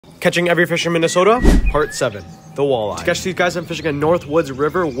Catching every fish in Minnesota, part 7, the walleye. To catch these guys, I'm fishing a North Woods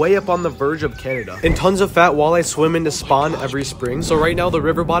River way up on the verge of Canada. And tons of fat walleye swim into spawn every spring. So right now the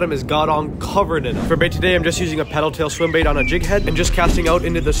river bottom is god-on covered in them. For bait today, I'm just using a paddle tail swim bait on a jig head and just casting out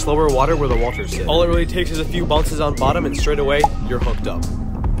into the slower water where the walters sit. All it really takes is a few bounces on bottom and straight away, you're hooked up.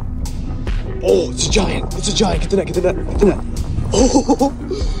 Oh, it's a giant. It's a giant. Get the net, get the net, get the net. Oh,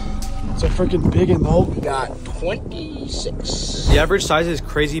 it's a freaking big one though. We got 26. The average size is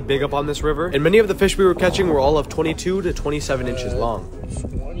crazy big up on this river, and many of the fish we were catching were all of 22 to 27 inches long.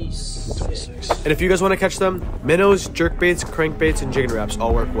 26. And if you guys want to catch them, minnows, jerkbaits, crankbaits, and jigging wraps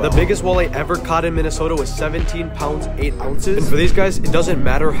all work well. The biggest walleye ever caught in Minnesota was 17 pounds, 8 ounces. And for these guys, it doesn't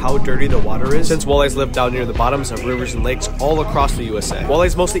matter how dirty the water is, since walleyes live down near the bottoms of rivers and lakes all across the USA.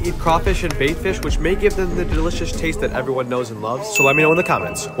 Walleyes mostly eat crawfish and baitfish, which may give them the delicious taste that everyone knows and loves. So let me know in the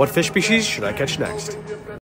comments, what fish species should I catch next?